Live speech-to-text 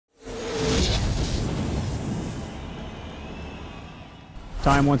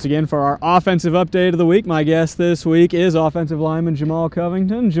Time once again for our offensive update of the week. My guest this week is offensive lineman Jamal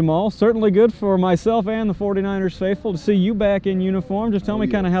Covington. Jamal, certainly good for myself and the 49ers faithful to see you back in uniform. Just tell me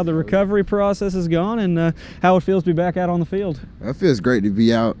kind of how the recovery process has gone and how it feels to be back out on the field. It feels great to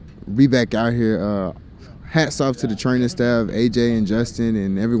be back out here. Hats off to the training staff, AJ and Justin,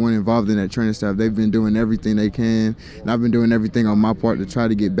 and everyone involved in that training staff. They've been doing everything they can, and I've been doing everything on my part to try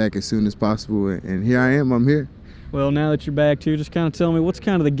to get back as soon as possible. And here I am. I'm here. Well, now that you're back too, just kind of tell me what's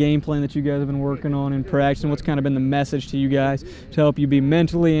kind of the game plan that you guys have been working on in practice, and what's kind of been the message to you guys to help you be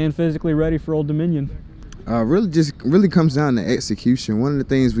mentally and physically ready for Old Dominion. Really comes down to execution. One of the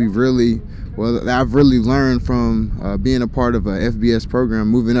things I've really learned from being a part of a FBS program,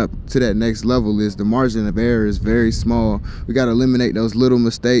 moving up to that next level, is the margin of error is very small. We got to eliminate those little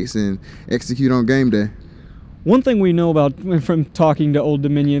mistakes and execute on game day. One thing we know about from talking to Old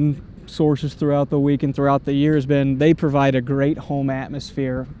Dominion sources throughout the week and throughout the year has been they provide a great home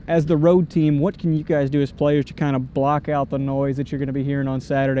atmosphere. As the road team, what can you guys do as players to kind of block out the noise that you're going to be hearing on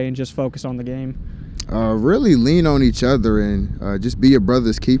Saturday and just focus on the game? Really lean on each other and just be a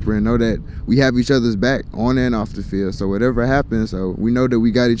brother's keeper and know that we have each other's back on and off the field. So whatever happens, we know that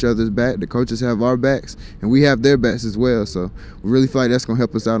we got each other's back. The coaches have our backs and we have their backs as well. So we really feel like that's going to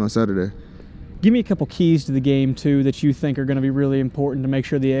help us out on Saturday. Give me a couple keys to the game, too, that you think are going to be really important to make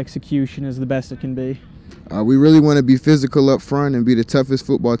sure the execution is the best it can be. We really want to be physical up front and be the toughest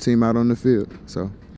football team out on the field. So.